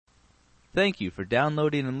Thank you for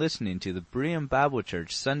downloading and listening to the Berean Bible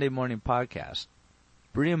Church Sunday Morning Podcast.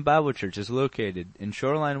 Berean Bible Church is located in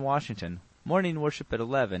Shoreline, Washington, morning worship at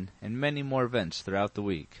 11, and many more events throughout the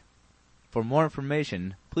week. For more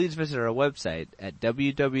information, please visit our website at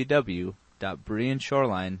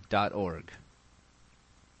www.bereanshoreline.org.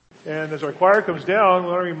 And as our choir comes down, I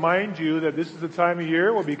want to remind you that this is the time of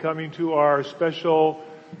year we'll be coming to our special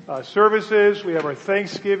services. We have our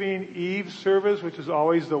Thanksgiving Eve service, which is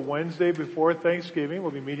always the Wednesday before Thanksgiving.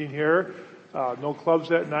 We'll be meeting here. No clubs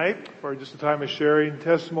that night, for just a time of sharing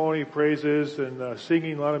testimony, praises, and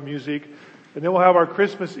singing a lot of music. And then we'll have our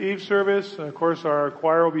Christmas Eve service, and of course our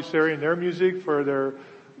choir will be sharing their music for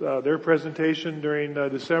their presentation during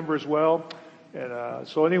December as well. And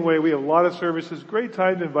so anyway, we have a lot of services. Great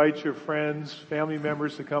time to invite your friends, family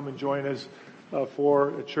members to come and join us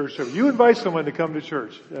for a church service. You invite someone to come to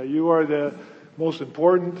church. You are the most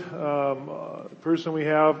important person we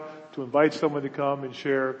have to invite someone to come and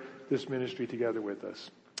share this ministry together with us.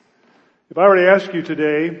 If I were to ask you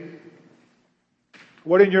today,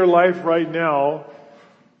 what in your life right now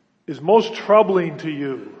is most troubling to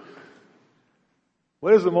you?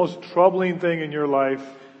 What is the most troubling thing in your life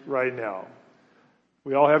right now?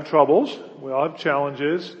 We all have troubles. We all have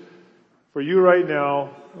challenges. For you right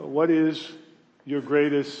now, what is your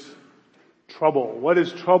greatest trouble? What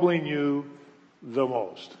is troubling you the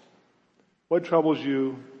most? What troubles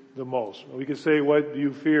you the most? We could say, what do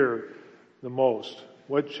you fear the most?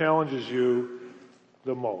 What challenges you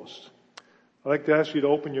the most? I'd like to ask you to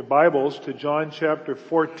open your Bibles to John chapter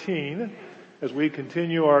 14 as we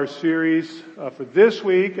continue our series for this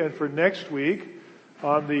week and for next week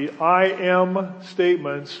on the I am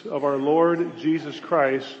statements of our Lord Jesus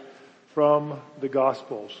Christ from the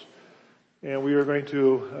Gospels. And we are going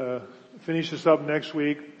to finish this up next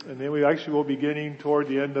week, and then we actually will be beginning toward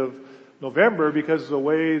the end of November, because the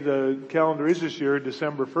way the calendar is this year,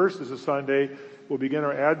 December 1st is a Sunday. We'll begin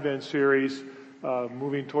our Advent series,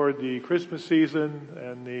 moving toward the Christmas season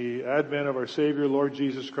and the advent of our Savior, Lord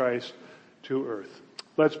Jesus Christ, to earth.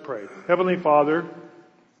 Let's pray. Heavenly Father,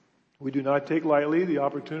 we do not take lightly the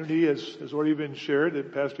opportunity, as has already been shared,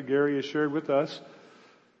 that Pastor Gary has shared with us,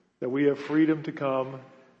 that we have freedom to come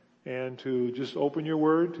and to just open your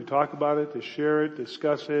word, to talk about it, to share it,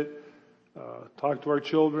 discuss it, talk to our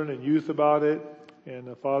children and youth about it.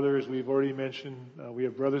 And Father, as we've already mentioned, we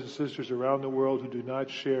have brothers and sisters around the world who do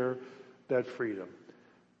not share that freedom.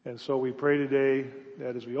 And so we pray today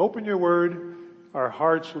that as we open your word, our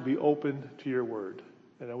hearts will be opened to your word,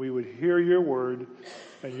 and that we would hear your word,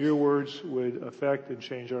 and your words would affect and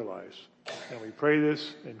change our lives. And we pray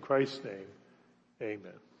this in Christ's name.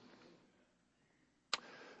 Amen.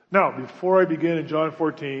 Now, before I begin in John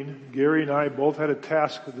 14, Gary and I both had a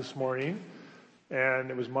task this morning,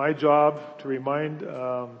 and it was my job to remind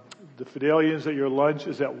the Fidelians that your lunch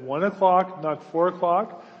is at 1 o'clock, not 4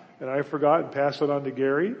 o'clock, and I forgot and passed it on to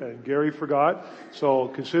Gary, and Gary forgot, so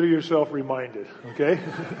consider yourself reminded, okay?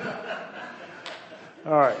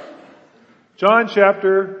 All right. John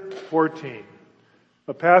chapter 14,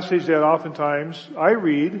 a passage that oftentimes I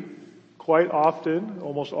read quite often,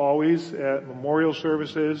 almost always, at memorial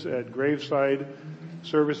services, at graveside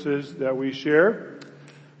services that we share.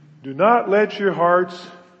 Do not let your hearts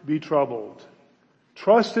be troubled.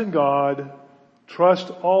 Trust in God.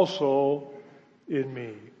 Trust also in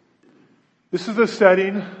me. This is the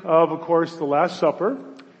setting of course, the Last Supper.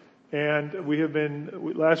 And we have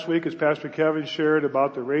been, last week, as Pastor Kevin shared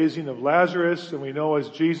about the raising of Lazarus, and we know as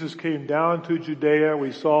Jesus came down to Judea,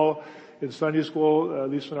 we saw in Sunday school,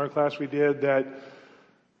 at least in our class we did, that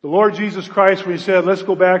the Lord Jesus Christ, when he said, let's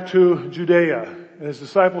go back to Judea, and his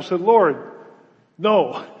disciples said, Lord,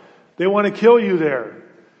 no, they want to kill you there.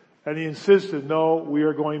 And he insisted, no, we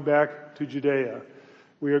are going back to Judea.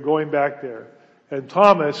 We are going back there. And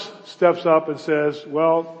Thomas steps up and says,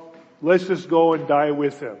 well, let's just go and die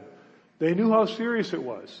with him. They knew how serious it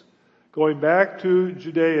was. Going back to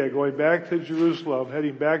Judea, going back to Jerusalem,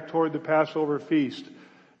 heading back toward the Passover feast.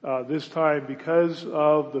 This time, because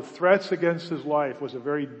of the threats against his life, was a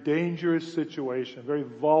very dangerous situation, a very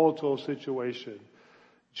volatile situation.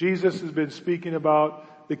 Jesus has been speaking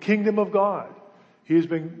about the kingdom of God. He has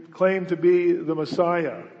been claimed to be the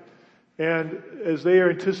Messiah. And as they are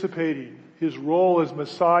anticipating his role as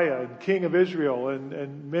Messiah and King of Israel,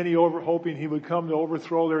 and many hoping he would come to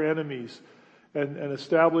overthrow their enemies and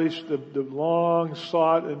establish the long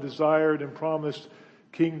sought and desired and promised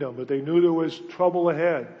kingdom. But they knew there was trouble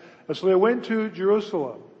ahead. And so they went to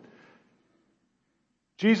Jerusalem.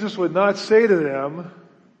 Jesus would not say to them,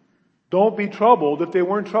 don't be troubled, if they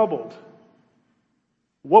weren't troubled.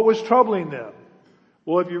 What was troubling them?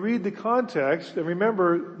 Well, if you read the context, and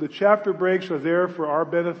remember, the chapter breaks are there for our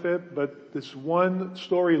benefit, but this one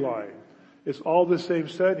storyline is all the same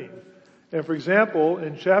setting. And for example,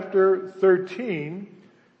 in chapter 13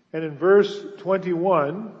 and in verse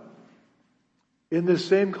 21, in this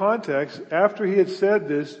same context, after he had said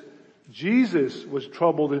this, Jesus was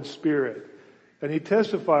troubled in spirit, and he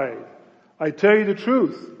testified, I tell you the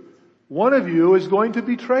truth, one of you is going to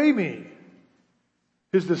betray me.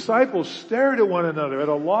 His disciples stared at one another at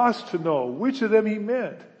a loss to know which of them he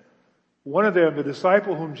meant. One of them, the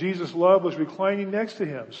disciple whom Jesus loved, was reclining next to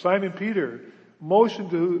him. Simon Peter motioned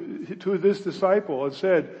to this disciple and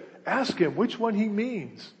said, ask him which one he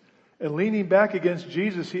means. And leaning back against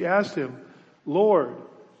Jesus, he asked him, Lord,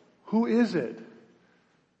 who is it?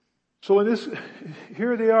 So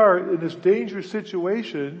here they are in this dangerous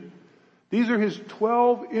situation. These are his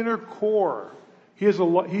 12 inner core. He's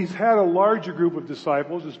had a larger group of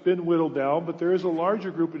disciples. It's been whittled down, but there is a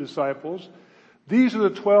larger group of disciples. These are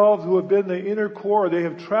the 12 who have been the inner core. They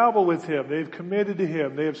have traveled with him. They have committed to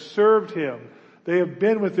him. They have served him. They have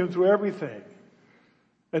been with him through everything.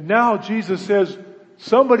 And now Jesus says,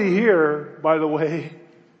 somebody here, by the way,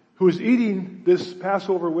 who is eating this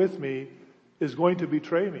Passover with me is going to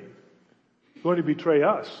betray me. He's going to betray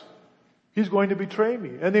us. He's going to betray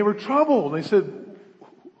me. And they were troubled. They said,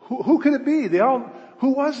 who could it be? Who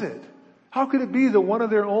was it? How could it be that one of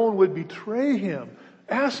their own would betray him?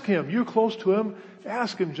 Ask him. You're close to him.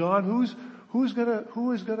 Ask him, John, who is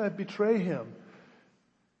gonna betray him?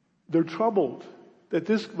 They're troubled that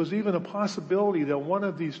this was even a possibility that one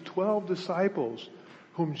of these 12 disciples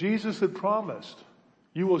whom Jesus had promised,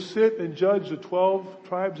 you will sit and judge the 12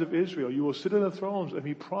 tribes of Israel. You will sit on the thrones. And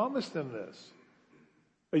he promised them this.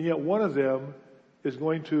 And yet one of them is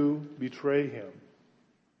going to betray him.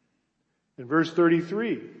 In verse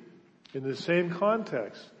 33, in the same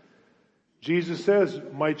context, Jesus says,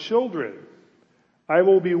 my children, I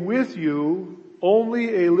will be with you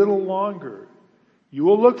only a little longer. You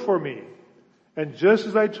will look for me. And just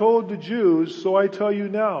as I told the Jews, so I tell you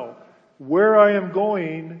now, where I am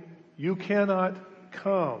going, you cannot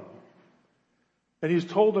come. And he's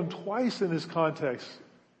told them twice in this context,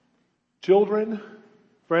 children,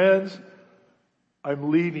 friends, I'm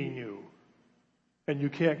leaving you, and you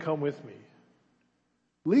can't come with me.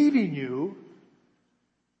 Leaving you.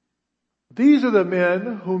 These are the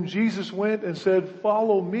men whom Jesus went and said,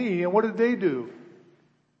 follow me. And what did they do?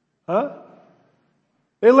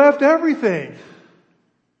 They left everything.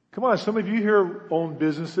 Come on, some of you here own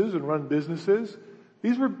businesses and run businesses.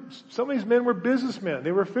 Some of these men were businessmen.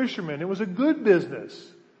 They were fishermen. It was a good business.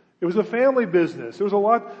 It was a family business. There was a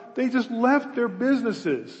lot. They just left their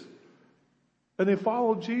businesses and they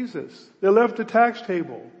followed Jesus. They left the tax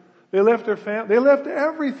table. They left their family. They left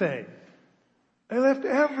everything. They left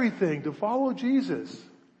everything to follow Jesus.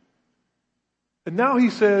 And now he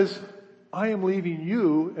says, I am leaving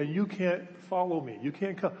you and you can't follow me. You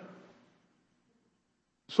can't come.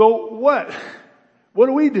 So what? What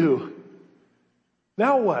do we do?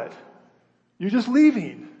 Now what? You're just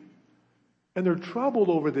leaving. And they're troubled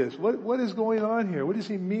over this. What is going on here? What does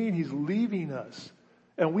he mean he's leaving us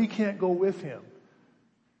and we can't go with him?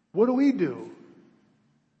 What do we do?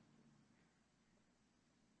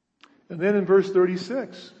 And then in verse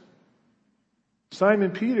 36,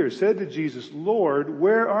 Simon Peter said to Jesus, Lord,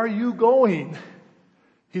 where are you going?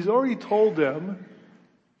 He's already told them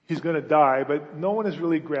he's going to die, but no one has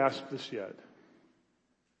really grasped this yet.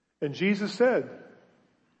 And Jesus said,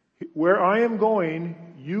 where I am going,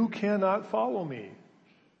 you cannot follow me,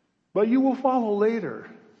 but you will follow later.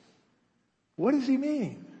 What does he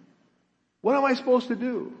mean? What am I supposed to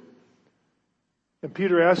do? And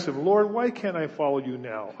Peter asked him, Lord, why can't I follow you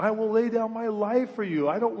now? I will lay down my life for you.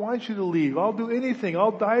 I don't want you to leave. I'll do anything.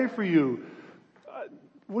 I'll die for you.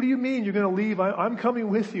 What do you mean you're going to leave? I'm coming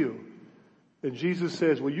with you. And Jesus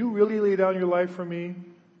says, will you really lay down your life for me?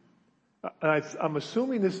 I'm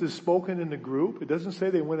assuming this is spoken in the group. It doesn't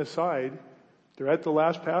say they went aside. They're at the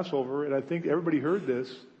last Passover, and I think everybody heard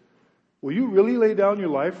this. Will you really lay down your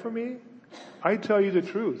life for me? I tell you the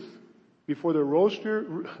truth. Before the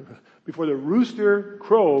rooster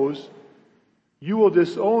crows, you will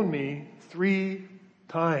disown me 3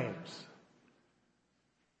 times.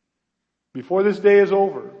 Before this day is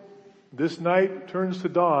over, this night turns to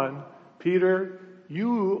dawn, Peter,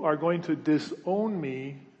 you are going to disown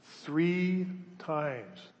me 3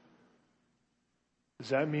 times. Does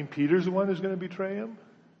that mean Peter's the one who's going to betray him?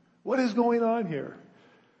 What is going on here?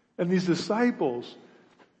 And these disciples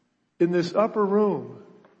in this upper room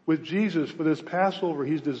with Jesus for this Passover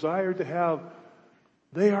he's desired to have,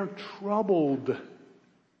 they are troubled.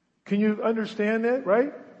 Can you understand that,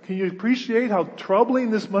 right? Can you appreciate how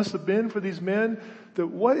troubling this must have been for these men? That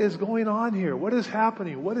what is going on here? What is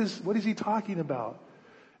happening? What is he talking about?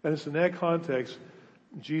 And it's in that context,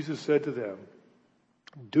 Jesus said to them,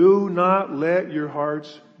 do not let your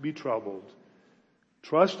hearts be troubled.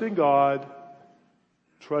 Trust in God.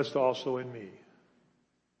 Trust also in me.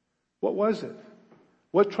 What was it?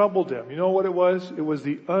 What troubled them? You know what it was? It was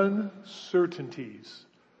the uncertainties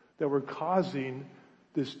that were causing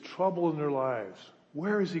this trouble in their lives.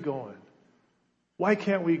 Where is he going? Why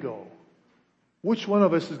can't we go? Which one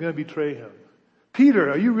of us is going to betray him?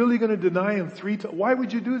 Peter, are you really going to deny him 3 times? Why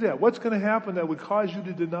would you do that? What's going to happen that would cause you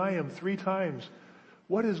to deny him 3 times?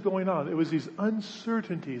 What is going on? It was these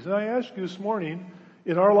uncertainties. And I asked you this morning,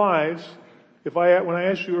 in our lives, when I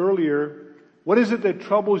asked you earlier, what is it that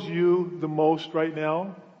troubles you the most right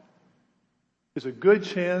now? There's a good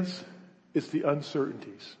chance it's the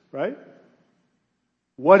uncertainties, right?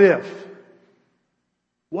 What if?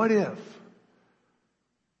 What if?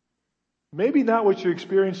 Maybe not what you're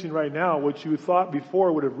experiencing right now, what you thought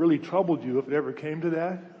before would have really troubled you if it ever came to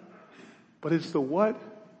that. But it's the what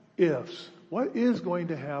ifs. What is going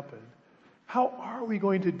to happen? How are we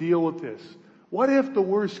going to deal with this? What if the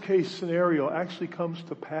worst case scenario actually comes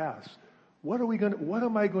to pass? What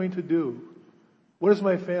am I going to do? What is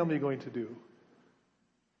my family going to do?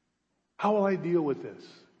 How will I deal with this?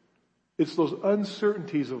 It's those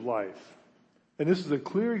uncertainties of life. And this is a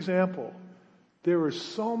clear example. There were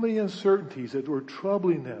so many uncertainties that were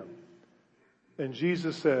troubling them. And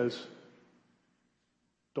Jesus says,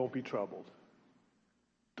 don't be troubled.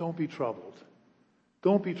 Don't be troubled.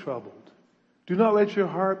 Don't be troubled. Do not let your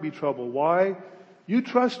heart be troubled. Why? You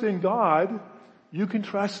trust in God, you can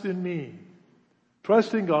trust in me.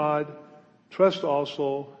 Trust in God, trust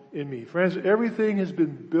also in me. Friends, everything has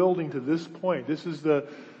been building to this point. This is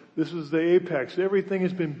the apex. Everything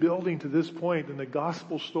has been building to this point in the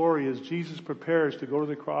gospel story as Jesus prepares to go to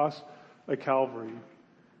the cross at Calvary.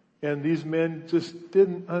 And these men just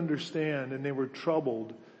didn't understand and they were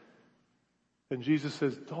troubled. And Jesus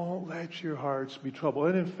says, don't let your hearts be troubled.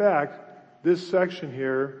 And in fact, this section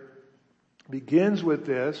here begins with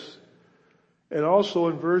this. And also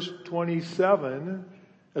in verse 27,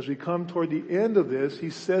 as we come toward the end of this, he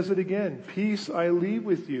says it again. Peace I leave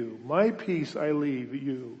with you. My peace I leave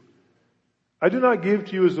you. I do not give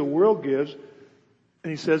to you as the world gives.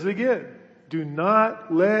 And he says it again. Do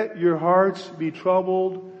not let your hearts be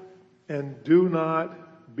troubled and do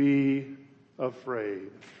not be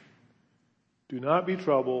afraid. Do not be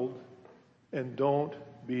troubled and don't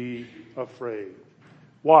be afraid.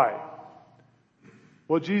 Why?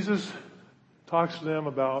 Well, Jesus talks to them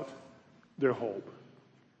about their hope.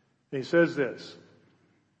 And he says this,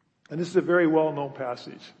 and this is a very well-known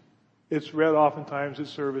passage. It's read oftentimes at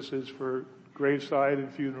services for graveside and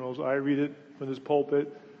funerals. I read it from this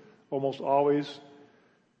pulpit almost always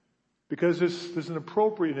because there's an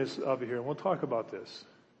appropriateness of it here, and we'll talk about this.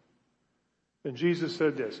 And Jesus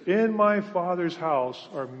said this, in my Father's house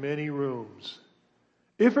are many rooms.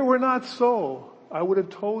 If it were not so, I would have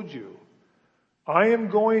told you. I am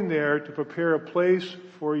going there to prepare a place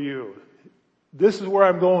for you. This is where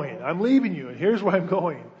I'm going. I'm leaving you, and here's where I'm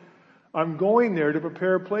going. I'm going there to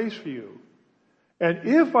prepare a place for you. And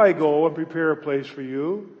if I go and prepare a place for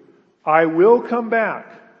you, I will come back,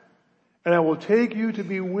 and I will take you to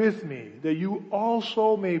be with me, that you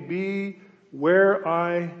also may be where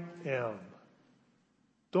I am.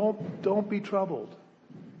 Don't be troubled.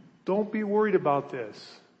 Don't be worried about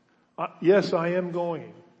this. Yes, I am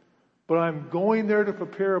going. But I'm going there to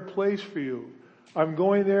prepare a place for you. I'm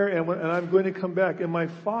going there and I'm going to come back. In my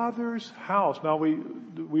Father's house. Now we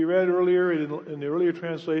read earlier in the earlier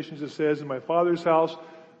translations it says, in my Father's house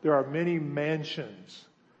there are many mansions.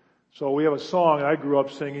 So we have a song I grew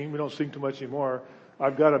up singing. We don't sing too much anymore.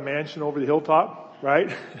 I've got a mansion over the hilltop, right?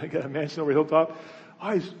 I got a mansion over the hilltop.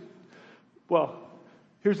 Well,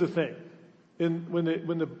 here's the thing. When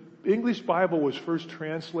the English Bible was first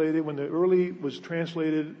translated, when the early was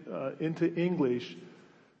translated into English,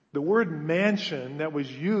 the word mansion that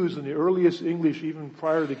was used in the earliest English, even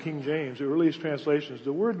prior to the King James, the earliest translations,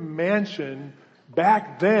 the word mansion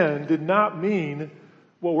back then did not mean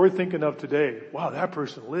what we're thinking of today. Wow, that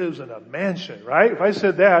person lives in a mansion, right? If I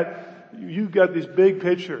said that, you got these big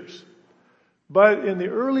pictures. But in the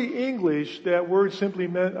early English, that word simply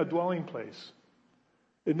meant a dwelling place.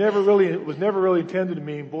 It was never really intended to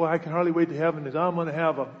mean, boy, I can hardly wait to heaven because I'm going to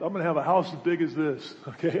have a house as big as this,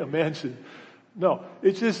 okay, a mansion. No,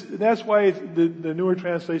 it's just, that's why the newer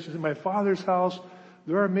translations, in my Father's house,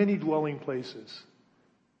 there are many dwelling places.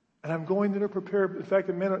 And I'm going there to prepare, in fact,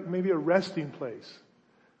 it meant maybe a resting place.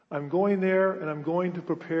 I'm going there and I'm going to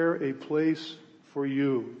prepare a place for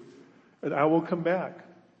you, and I will come back.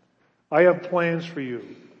 I have plans for you.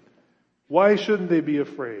 Why shouldn't they be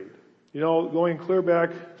afraid? Going clear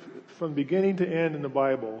back from beginning to end in the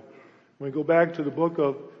Bible, when we go back to the book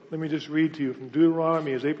of, let me just read to you from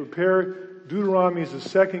Deuteronomy, as they prepare, Deuteronomy is the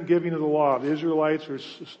second giving of the law. The Israelites are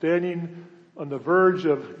standing on the verge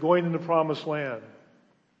of going into the promised land.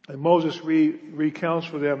 And Moses recounts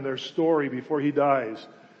for them their story before he dies.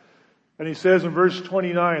 And he says in verse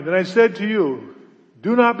 29, "Then I said to you,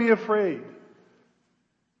 do not be afraid.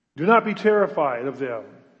 Do not be terrified of them.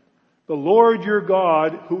 The Lord your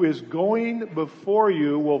God, who is going before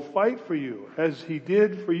you, will fight for you, as he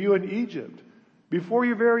did for you in Egypt, before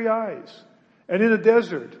your very eyes. And in the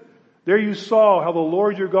desert, there you saw how the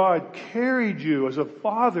Lord your God carried you as a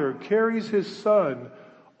father carries his son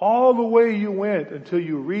all the way you went until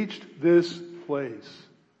you reached this place."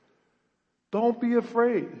 Don't be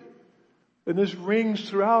afraid. And this rings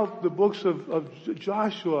throughout the books of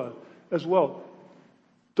Joshua as well.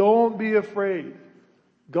 Don't be afraid.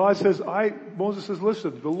 God says, Moses says,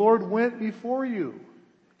 listen, the Lord went before you.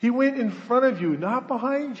 He went in front of you, not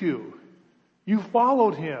behind you. You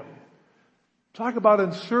followed him. Talk about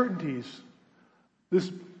uncertainties. This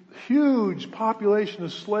huge population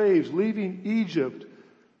of slaves leaving Egypt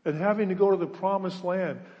and having to go to the promised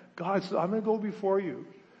land. God says, I'm going to go before you.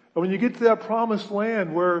 And when you get to that promised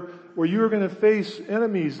land where you're going to face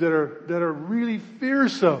enemies that are really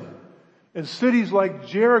fearsome, and cities like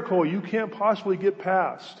Jericho you can't possibly get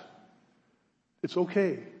past, it's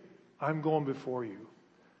okay. I'm going before you.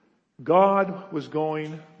 God was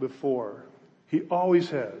going before. He always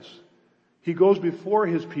has. He goes before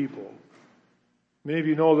his people. Many of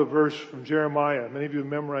you know the verse from Jeremiah. Many of you have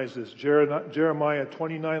memorized this. Jeremiah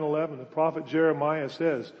 29:11. The prophet Jeremiah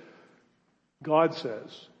says, God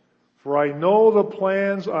says, "For I know the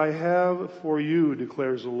plans I have for you,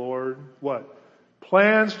 declares the Lord." What?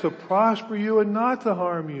 Plans to prosper you and not to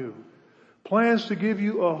harm you. Plans to give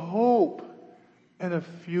you a hope and a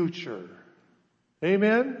future.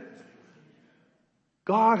 Amen?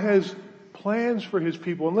 God has plans for his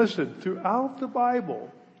people. And listen, throughout the Bible,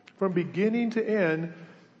 from beginning to end,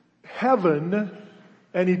 heaven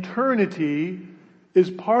and eternity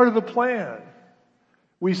is part of the plan.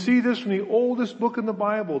 We see this from the oldest book in the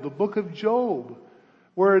Bible, the book of Job,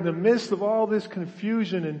 where in the midst of all this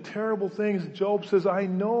confusion and terrible things, Job says, I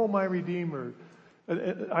know my Redeemer.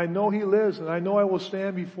 And I know he lives, and I know I will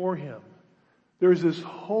stand before him. There's this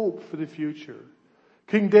hope for the future.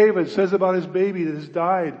 King David says about his baby that has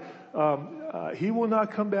died, he will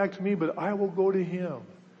not come back to me, but I will go to him.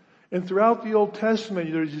 And throughout the Old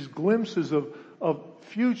Testament, there's these glimpses of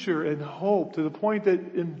future and hope, to the point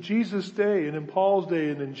that in Jesus' day and in Paul's day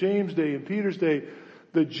and in James' day and Peter's day,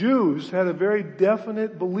 the Jews had a very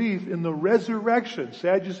definite belief in the resurrection.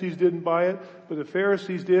 Sadducees didn't buy it, but the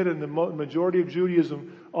Pharisees did, and the majority of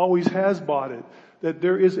Judaism always has bought it. That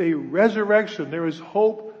there is a resurrection. There is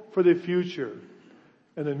hope for the future.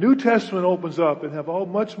 And the New Testament opens up and have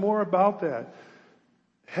much more about that.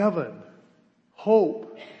 Heaven,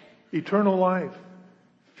 hope, eternal life,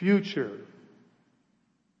 future.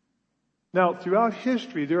 Now, throughout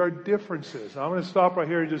history, there are differences. I'm going to stop right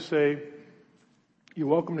here and just say, you're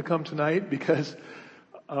welcome to come tonight, because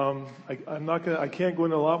I can't go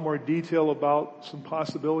into a lot more detail about some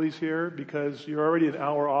possibilities here, because you're already an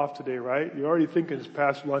hour off today, right? You're already thinking it's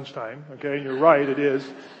past lunchtime, okay? And you're right, it is.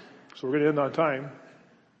 So we're going to end on time.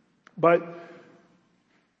 But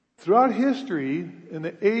throughout history, in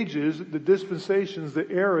the ages, the dispensations, the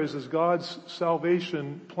eras, as God's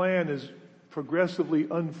salvation plan is progressively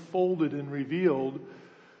unfolded and revealed,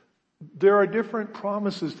 there are different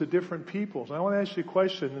promises to different peoples. And I want to ask you a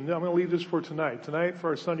question, and I'm going to leave this for tonight. Tonight, for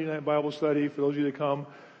our Sunday night Bible study, for those of you that come,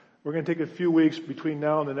 we're going to take a few weeks between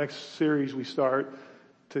now and the next series we start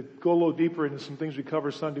to go a little deeper into some things we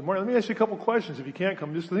cover Sunday morning. Let me ask you a couple questions if you can't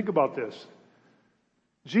come, just to think about this.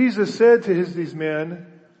 Jesus said to these men,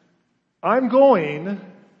 I'm going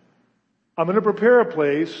to prepare a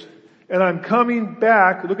place, and I'm coming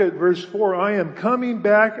back. Look at verse 4. I am coming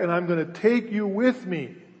back, and I'm going to take you with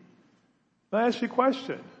me. I ask you a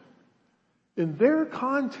question. In their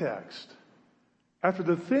context, after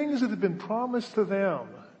the things that have been promised to them,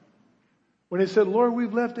 when they said, Lord,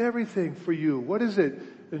 we've left everything for you, what is it?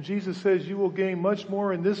 And Jesus says, you will gain much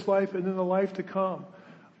more in this life and in the life to come.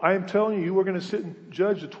 I am telling you, you are going to sit and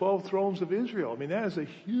judge the 12 thrones of Israel. I mean, that is a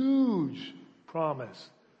huge promise.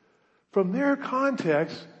 From their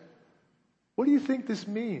context, what do you think this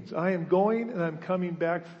means? I am going and I'm coming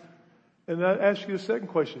back. And I ask you a second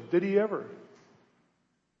question. Did he ever?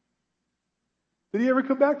 Did he ever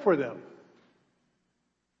come back for them?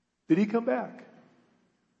 Did he come back?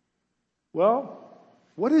 Well,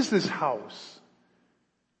 what is this house?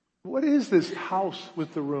 What is this house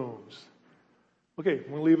with the rooms? Okay,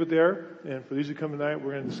 I'm going to leave it there. And for these who come tonight,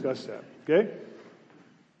 we're going to discuss that. Okay?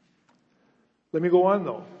 Let me go on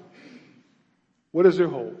though. What is their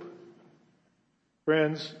hope?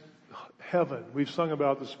 Friends, heaven, we've sung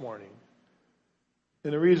about this morning.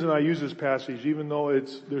 And the reason I use this passage, even though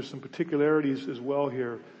there's some particularities as well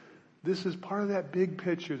here, this is part of that big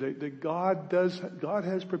picture that God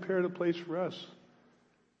has prepared a place for us.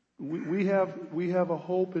 We have a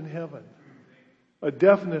hope in heaven, a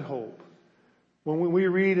definite hope. When we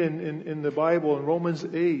read in the Bible in Romans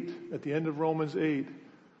 8, at the end of Romans 8,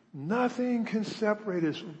 nothing can separate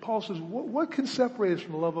us. Paul says, what can separate us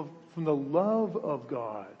from the love of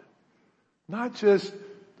God? Not just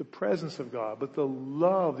the presence of God, but the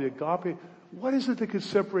love, the agape. What is it that could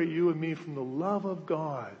separate you and me from the love of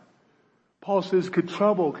God? Paul says, could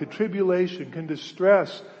trouble, could tribulation, can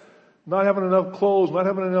distress, not having enough clothes, not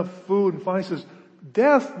having enough food. And finally says,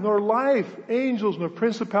 death nor life, angels nor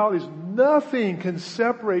principalities, nothing can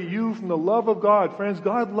separate you from the love of God. Friends,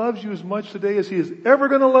 God loves you as much today as He is ever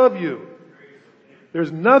going to love you.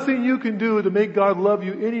 There's nothing you can do to make God love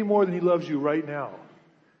you any more than He loves you right now.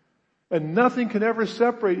 And nothing can ever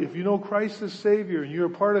separate. If you know Christ as Savior and you're a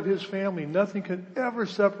part of His family, nothing can ever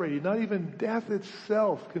separate you. Not even death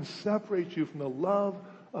itself can separate you from the love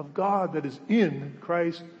of God that is in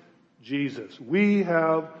Christ Jesus. We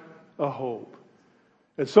have a hope.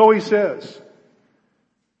 And so he says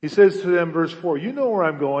to them, verse 4, you know where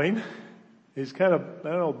I'm going. He's kind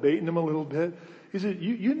of, baiting them a little bit. He said,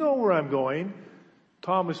 you know where I'm going.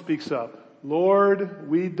 Thomas speaks up. Lord,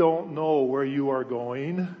 we don't know where you are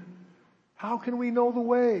going. How can we know the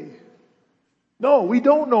way? No, we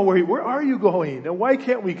don't know where are you going? And why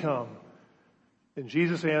can't we come? And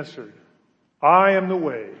Jesus answered, I am the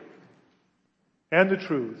way and the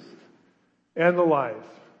truth and the life.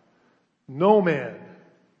 No man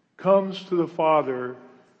comes to the Father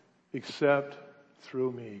except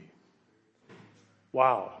through me.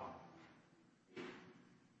 Wow.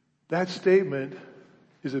 That statement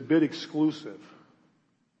is a bit exclusive.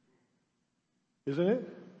 Isn't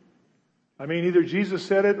it? I mean, either Jesus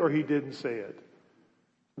said it or He didn't say it.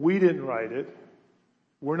 We didn't write it.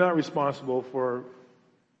 We're not responsible for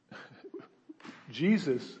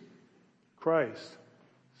Jesus Christ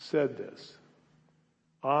said this.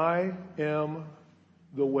 I am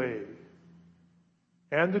the way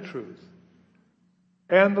and the truth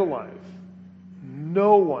and the life.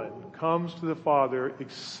 No one comes to the Father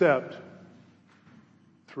except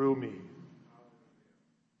through me.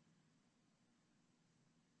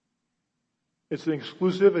 It's an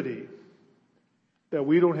exclusivity that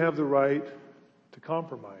we don't have the right to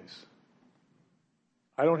compromise.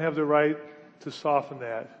 I don't have the right to soften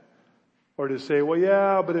that or to say, well,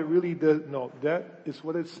 yeah, but it really does. No, that is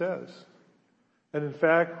what it says. And in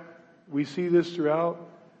fact, we see this throughout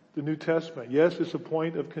the New Testament. Yes, it's a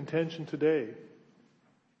point of contention today.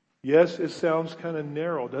 Yes, it sounds kind of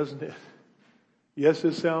narrow, doesn't it? Yes,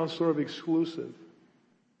 it sounds sort of exclusive.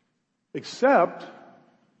 Except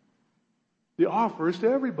the offer is to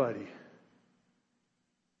everybody.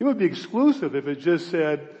 It would be exclusive if it just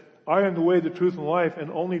said, I am the way, the truth, and life,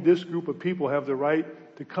 and only this group of people have the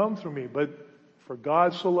right to come through me. But for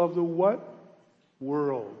God so loved the what?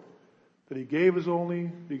 World. That He gave His only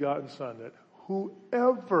begotten Son, that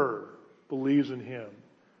whoever believes in Him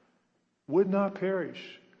would not perish,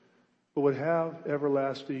 but would have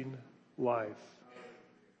everlasting life.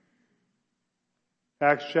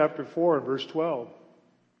 Acts chapter 4 and verse 12.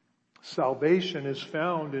 Salvation is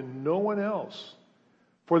found in no one else,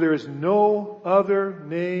 for there is no other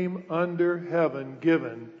name under heaven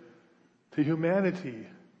given to humanity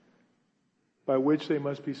by which they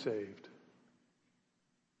must be saved.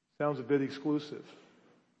 Sounds a bit exclusive,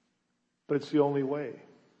 but it's the only way.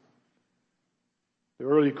 The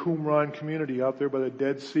early Qumran community out there by the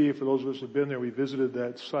Dead Sea, for those of us who have been there, we visited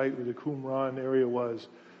that site where the Qumran area was.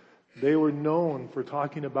 They were known for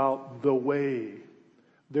talking about the way.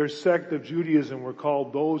 Their sect of Judaism were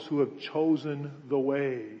called those who have chosen the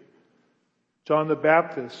way. John the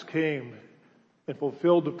Baptist came and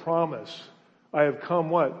fulfilled the promise. I have come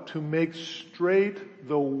what? To make straight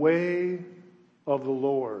the way of the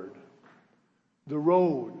Lord. The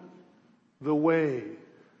road. The way.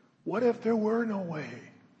 What if there were no way?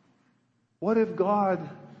 What if God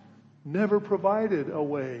never provided a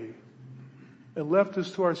way and left us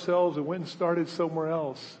to ourselves and went and started somewhere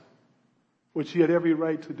else, which He had every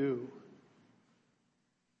right to do?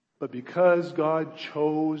 But because God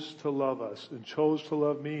chose to love us and chose to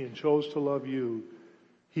love me and chose to love you,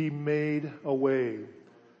 He made a way.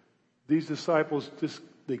 These disciples,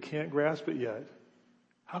 They can't grasp it yet.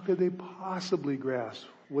 How could they possibly grasp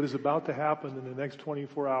what is about to happen in the next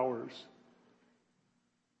 24 hours?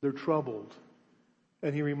 They're troubled.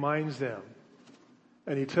 And he reminds them.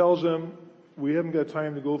 And he tells them, we haven't got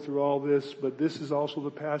time to go through all this, but this is also the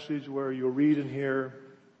passage where you'll read and hear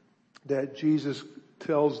that Jesus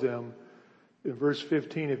tells them in verse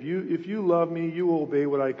 15, if you love me, you will obey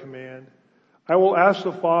what I command. I will ask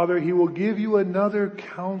the Father, he will give you another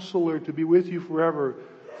counselor to be with you forever,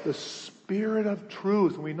 the Spirit of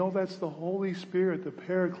truth. And we know that's the Holy Spirit, the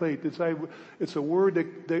Paraclete. It's a word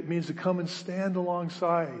that means to come and stand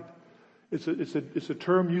alongside. It's a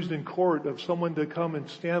term used in court of someone to come and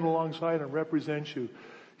stand alongside and represent you.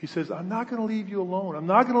 He says, I'm not going to leave you alone. I'm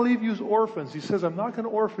not going to leave you as orphans. He says, I'm not going to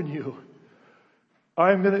orphan you.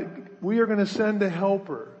 We are going to send a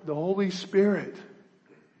helper, the Holy Spirit.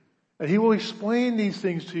 And he will explain these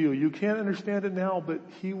things to you. You can't understand it now, but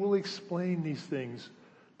he will explain these things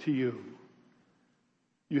to you.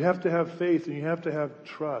 You have to have faith and you have to have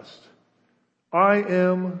trust. I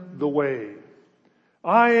am the way.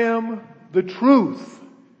 I am the truth.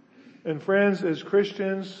 And friends, as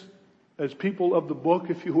Christians, as people of the book,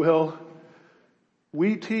 if you will,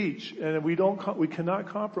 we teach and we cannot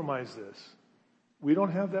compromise this. We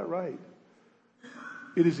don't have that right.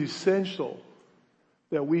 It is essential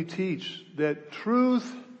that we teach that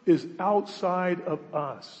truth is outside of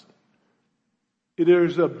us. It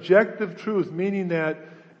is objective truth, meaning that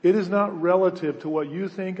it is not relative to what you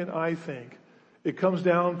think and I think. It comes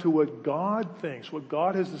down to what God thinks, what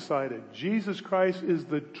God has decided. Jesus Christ is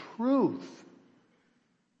the truth.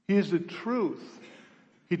 He is the truth.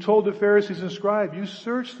 He told the Pharisees and scribes, you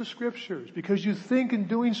search the scriptures because you think in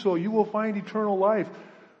doing so you will find eternal life.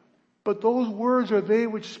 But those words are they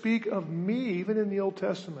which speak of me, even in the Old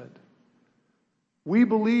Testament. We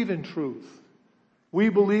believe in truth. We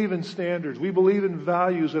believe in standards. We believe in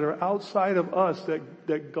values that are outside of us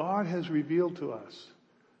that God has revealed to us.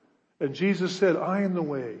 And Jesus said, I am the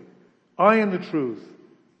way. I am the truth.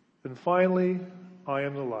 And finally, I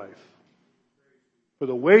am the life. For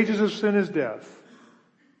the wages of sin is death.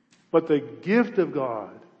 But the gift of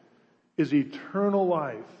God is eternal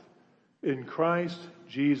life in Christ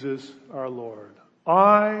Jesus our Lord.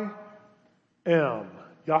 I am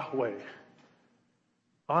Yahweh.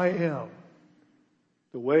 I am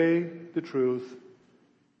the way, the truth,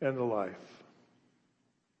 and the life.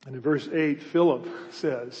 And in verse 8, Philip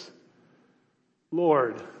says,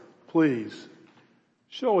 Lord, please,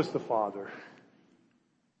 show us the Father.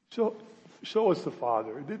 Show us the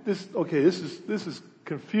Father. This is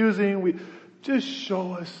confusing. Just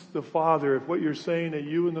show us the Father. If what you're saying that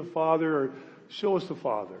you and the Father are, show us the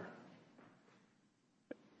Father.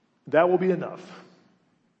 That will be enough.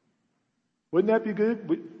 Wouldn't that be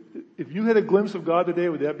good? If you had a glimpse of God today,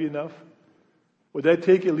 would that be enough? Would that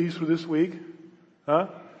take you at least for this week? Huh?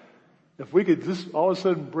 If we could just all of a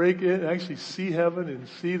sudden break in and actually see heaven and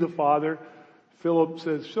see the Father, Philip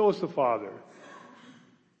says, show us the Father.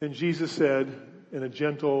 And Jesus said in a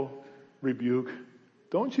gentle rebuke,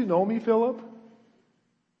 don't you know me, Philip?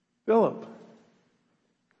 Philip,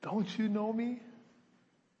 don't you know me?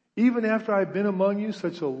 Even after I've been among you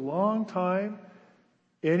such a long time,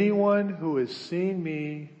 anyone who has seen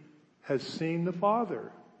me has seen the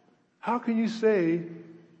Father. How can you say,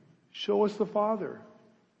 show us the Father?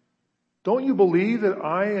 Don't you believe that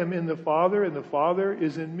I am in the Father and the Father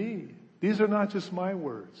is in me? These are not just my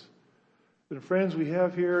words. And friends, we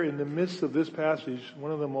have here in the midst of this passage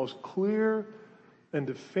one of the most clear and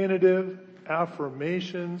definitive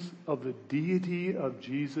affirmations of the deity of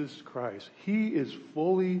Jesus Christ. He is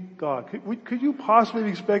fully God. Could you possibly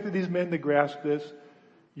have expected these men to grasp this?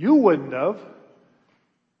 You wouldn't have.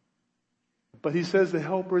 But he says the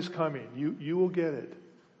helper is coming. You will get it.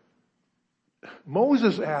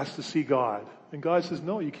 Moses asked to see God. And God says,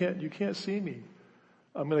 no, you can't see me.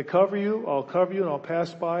 I'm going to cover you. I'll cover you and I'll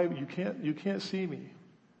pass by. But you can't see me.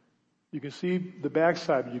 You can see the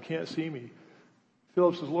backside, but you can't see me.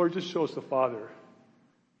 Philip says, Lord, just show us the Father.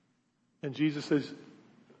 And Jesus says,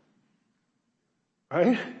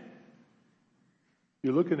 right?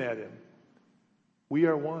 You're looking at him. We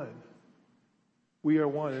are one. We are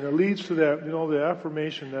one. And it leads to that, the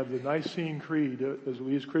affirmation of the Nicene Creed, as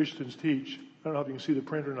we as Christians teach. I don't know if you can see the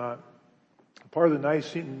print or not. Part of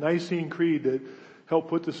the Nicene Creed that helped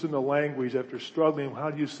put this into language after struggling. How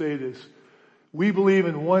do you say this? We believe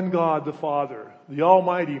in one God, the Father, the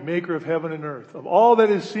Almighty, maker of heaven and earth, of all that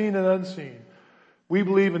is seen and unseen. We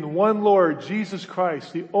believe in one Lord, Jesus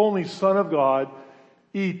Christ, the only Son of God,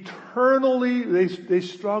 eternally, they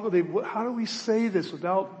struggle. How do we say this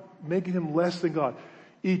without making him less than God?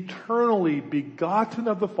 Eternally begotten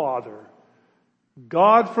of the Father,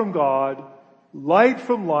 God from God, light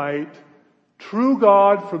from light, true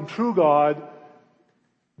God from true God,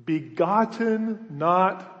 begotten,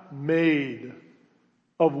 not made,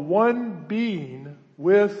 of one being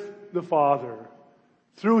with the Father.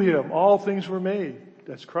 Through him all things were made.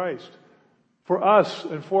 That's Christ. For us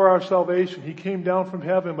and for our salvation, he came down from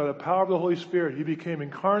heaven by the power of the Holy Spirit. He became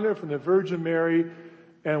incarnate from the Virgin Mary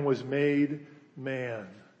and was made man.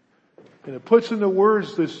 And it puts into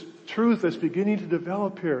words this truth that's beginning to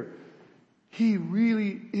develop here. He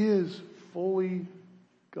really is fully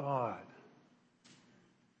God.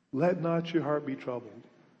 Let not your heart be troubled.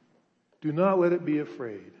 Do not let it be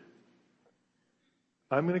afraid.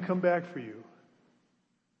 I'm going to come back for you.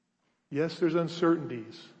 Yes, there's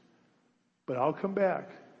uncertainties, but I'll come back.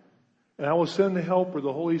 And I will send the helper,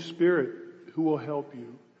 the Holy Spirit, who will help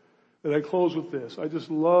you. And I close with this. I just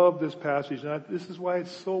love this passage. And this is why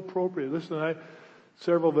it's so appropriate. Listen,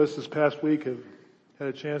 several of us this past week have had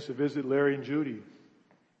a chance to visit Larry and Judy.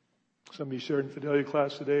 Somebody shared in Fidelity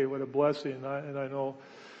class today. What a blessing. And I know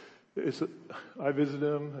I visited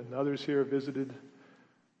them and others here have visited.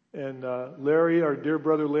 And Larry, our dear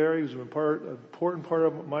brother Larry, who's been an important part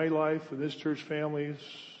of my life and this church family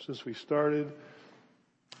since we started.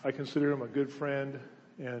 I consider him a good friend,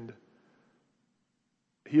 and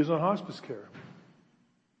he is on hospice care.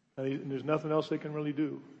 And there's nothing else they can really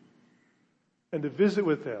do. And to visit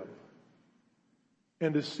with them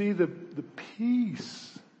and to see the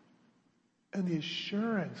peace and the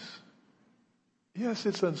assurance. Yes,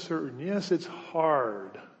 it's uncertain. Yes, it's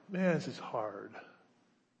hard. Man, it's hard.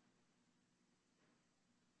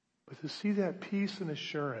 But to see that peace and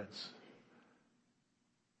assurance,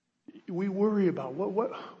 we worry about what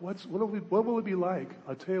will it be like?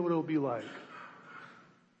 I'll tell you what it'll be like.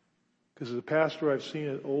 Because as a pastor, I've seen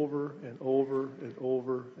it over and over and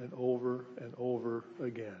over and over and over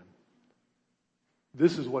again.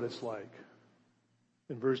 This is what it's like.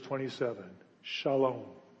 In verse 27, shalom.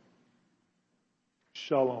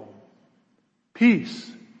 Shalom. Peace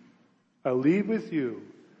I leave with you.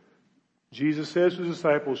 Jesus says to his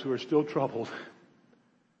disciples who are still troubled,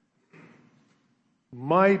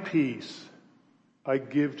 my peace I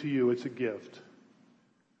give to you. It's a gift.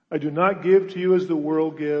 I do not give to you as the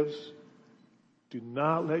world gives. Do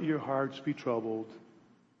not let your hearts be troubled.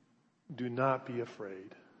 Do not be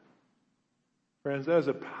afraid. Friends, that is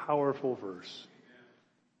a powerful verse.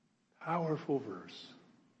 Powerful verse.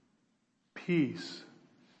 Peace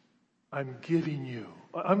I'm giving you.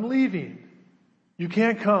 I'm leaving. You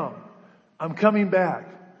can't come. I'm coming back.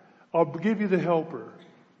 I'll give you the helper.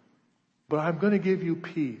 But I'm going to give you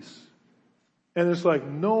peace. And it's like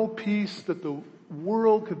no peace that the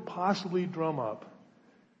world could possibly drum up.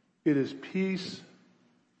 It is peace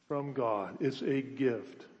from God. It's a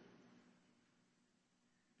gift.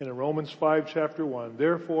 And in Romans 5 chapter 1,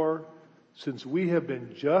 therefore, since we have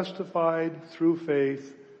been justified through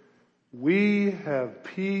faith, we have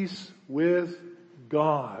peace with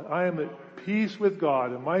God. I am at peace with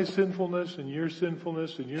God, and my sinfulness and your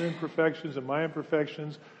sinfulness and your imperfections and my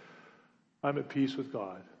imperfections, I'm at peace with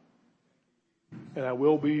God. And I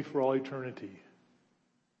will be for all eternity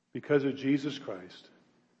because of Jesus Christ.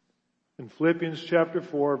 In Philippians chapter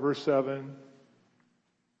 4, verse 7,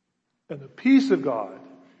 and the peace of God,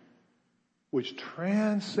 which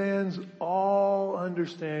transcends all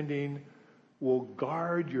understanding, will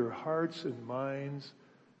guard your hearts and minds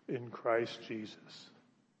in Christ Jesus.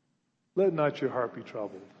 Let not your heart be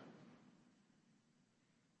troubled.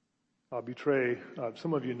 I'll betray,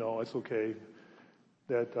 some of you know, it's okay,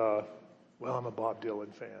 that, I'm a Bob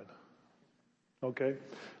Dylan fan. Okay?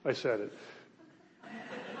 I said it.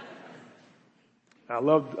 I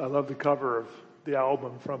love the cover of the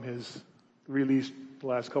album from his released the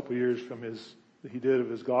last couple of years he did of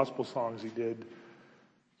his gospel songs he did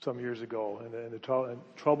some years ago. And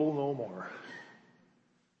Trouble No More.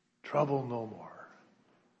 Trouble no more.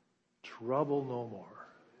 Trouble no more.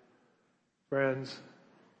 Friends,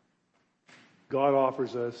 God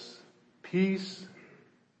offers us peace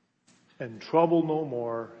and trouble no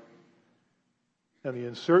more. And the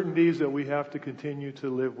uncertainties that we have to continue to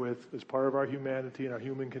live with as part of our humanity and our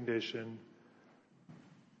human condition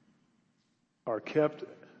are kept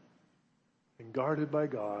and guarded by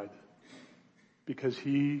God because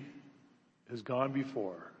He has gone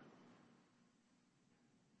before.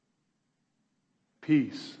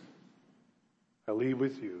 Peace I leave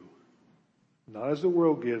with you. Not as the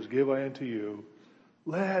world gives, give I unto you.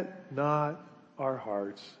 Let not our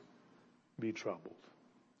hearts be troubled.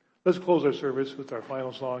 Let's close our service with our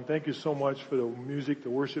final song. Thank you so much for the music,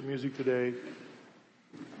 the worship music today.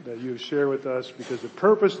 that you have shared with us, because the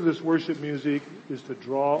purpose of this worship music is to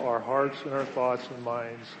draw our hearts and our thoughts and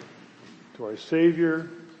minds to our Savior,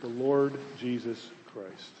 the Lord Jesus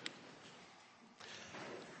Christ.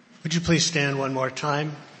 Would you please stand one more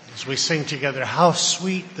time as we sing together, "How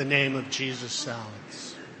Sweet the Name of Jesus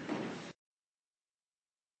Sounds."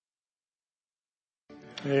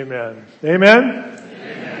 Amen. Amen?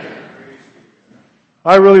 Amen.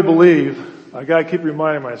 I really believe, I gotta keep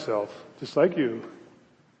reminding myself, just like you,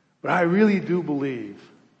 but I really do believe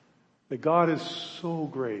that God is so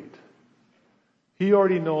great. He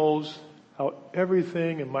already knows how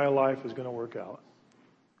everything in my life is going to work out.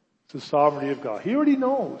 It's the sovereignty of God. He already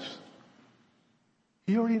knows.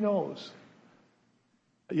 He already knows.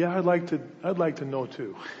 Yeah, I'd like to know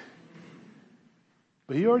too.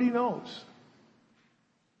 But He already knows.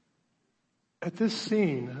 At this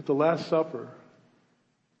scene, at the Last Supper,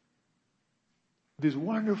 these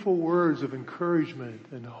wonderful words of encouragement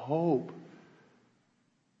and hope,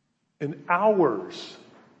 in hours,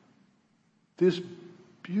 this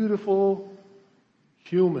beautiful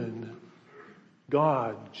human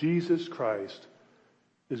God, Jesus Christ,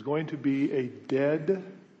 is going to be a dead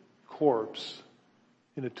corpse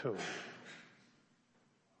in a tomb.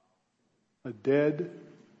 A dead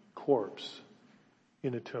corpse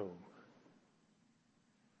in a tomb.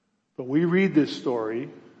 But we read this story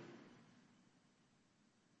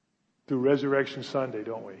through Resurrection Sunday,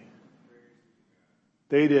 don't we?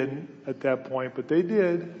 They didn't at that point, but they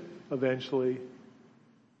did eventually.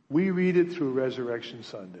 We read it through Resurrection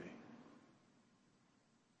Sunday.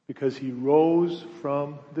 Because He rose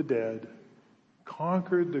from the dead,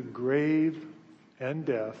 conquered the grave and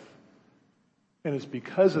death, and it's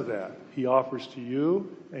because of that He offers to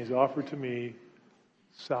you and He's offered to me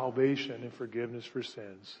salvation and forgiveness for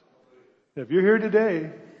sins. And if you're here today,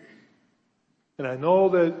 and I know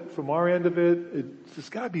that from our end of it, there's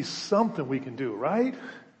got to be something we can do, right?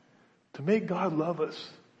 To make God love us.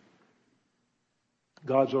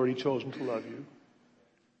 God's already chosen to love you.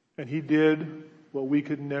 And He did what we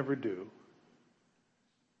could never do.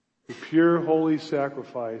 The pure, holy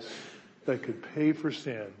sacrifice that could pay for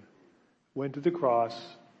sin went to the cross,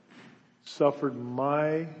 suffered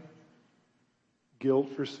my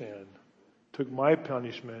guilt for sin, took my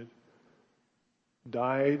punishment,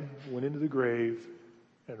 died, went into the grave,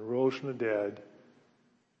 and rose from the dead.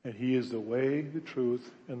 And He is the way, the truth,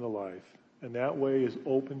 and the life. And that way is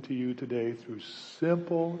open to you today through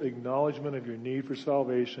simple acknowledgement of your need for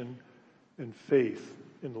salvation and faith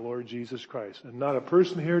in the Lord Jesus Christ. And not a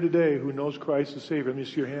person here today who knows Christ as Savior. Let me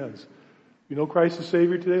see your hands. You know Christ as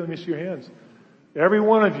Savior today? Let me see your hands. Every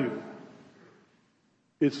one of you.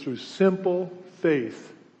 It's through simple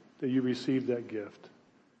faith that you receive that gift.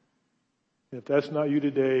 And if that's not you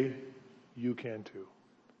today, you can too.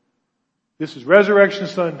 This is Resurrection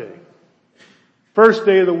Sunday. First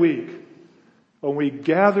day of the week. When we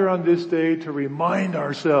gather on this day to remind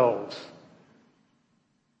ourselves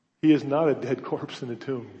He is not a dead corpse in a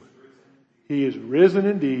tomb. He is risen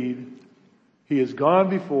indeed. He has gone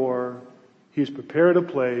before. He's prepared a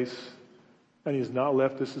place. And He has not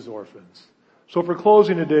left us as orphans. So for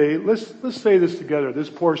closing today, let's say this together, this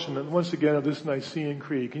portion, once again, of this Nicene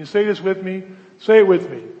Creed. Can you say this with me? Say it with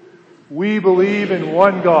me. We believe in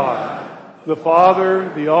one God, the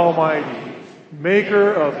Father, the Almighty,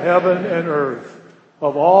 maker of heaven and earth,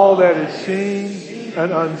 of all that is seen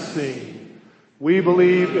and unseen. We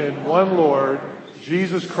believe in one Lord,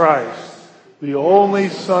 Jesus Christ, the only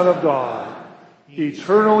Son of God,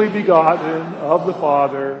 eternally begotten of the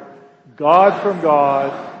Father, God from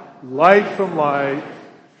God, light from light,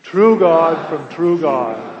 true God from true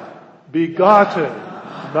God, begotten,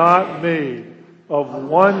 not made, of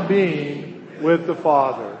one being with the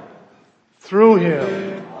Father. Through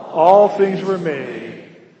Him, all things were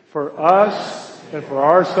made, for us and for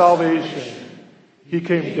our salvation. He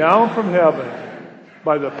came down from heaven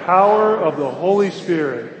by the power of the Holy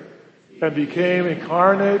Spirit and became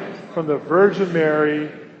incarnate from the Virgin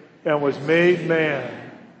Mary and was made man.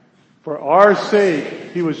 For our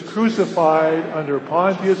sake, He was crucified under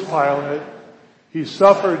Pontius Pilate. He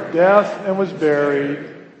suffered death and was buried.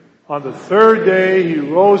 On the third day, He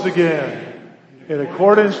rose again in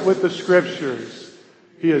accordance with the Scriptures.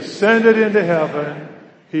 He ascended into heaven.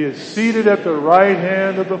 He is seated at the right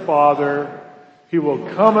hand of the Father. He will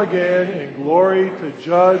come again in glory to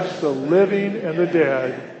judge the living and the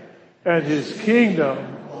dead, and His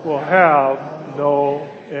kingdom will have no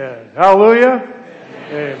end. Hallelujah.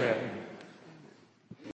 Amen.